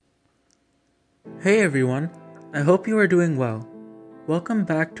Hey everyone, I hope you are doing well. Welcome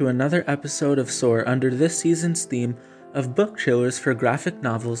back to another episode of SOAR under this season's theme of book trailers for graphic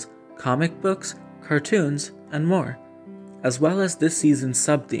novels, comic books, cartoons, and more, as well as this season's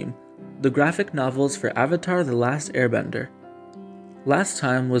sub-theme, the graphic novels for Avatar: The Last Airbender. Last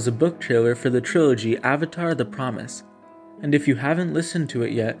time was a book trailer for the trilogy Avatar: The Promise, and if you haven't listened to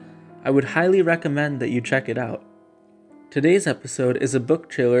it yet, I would highly recommend that you check it out. Today's episode is a book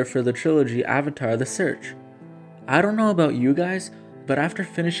trailer for the trilogy Avatar: The Search. I don't know about you guys, but after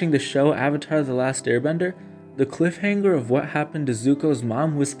finishing the show Avatar: The Last Airbender, the cliffhanger of what happened to Zuko's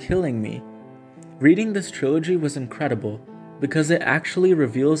mom was killing me. Reading this trilogy was incredible, because it actually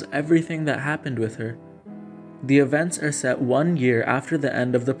reveals everything that happened with her. The events are set 1 year after the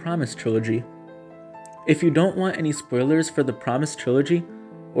end of the Promise trilogy. If you don't want any spoilers for the Promise trilogy,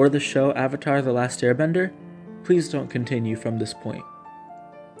 or the show Avatar: The Last Airbender, please don't continue from this point.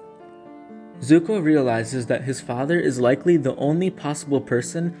 Zuko realizes that his father is likely the only possible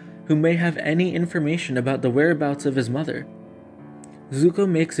person who may have any information about the whereabouts of his mother. Zuko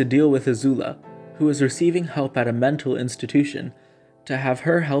makes a deal with Azula, who is receiving help at a mental institution, to have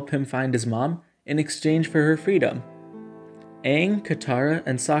her help him find his mom in exchange for her freedom. Aang, Katara,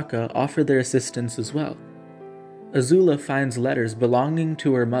 and Sokka offer their assistance as well. Azula finds letters belonging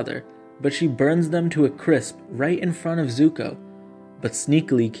to her mother, but she burns them to a crisp right in front of Zuko, but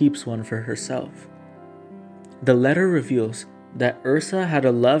sneakily keeps one for herself. The letter reveals that Ursa had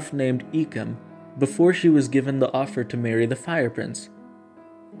a love named Ikam before she was given the offer to marry the Fire Prince.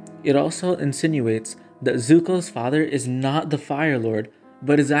 It also insinuates that Zuko's father is not the Fire Lord,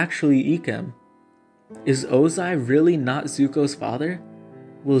 but is actually Ikam. Is Ozai really not Zuko's father?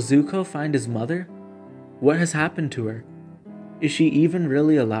 Will Zuko find his mother? What has happened to her? Is she even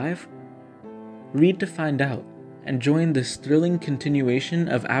really alive? Read to find out, and join this thrilling continuation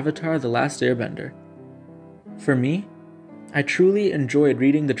of Avatar: The Last Airbender. For me, I truly enjoyed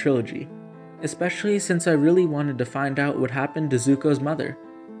reading the trilogy, especially since I really wanted to find out what happened to Zuko's mother.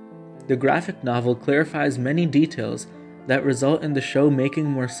 The graphic novel clarifies many details that result in the show making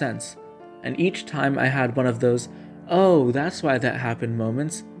more sense, and each time I had one of those, "Oh, that's why that happened"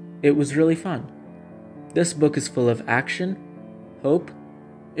 moments, it was really fun. This book is full of action, hope,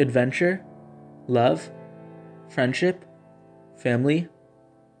 adventure, love, friendship, family,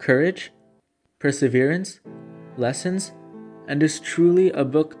 courage, perseverance, lessons, and is truly a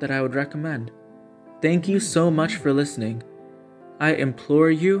book that I would recommend. Thank you so much for listening. I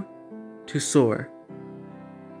implore you to soar.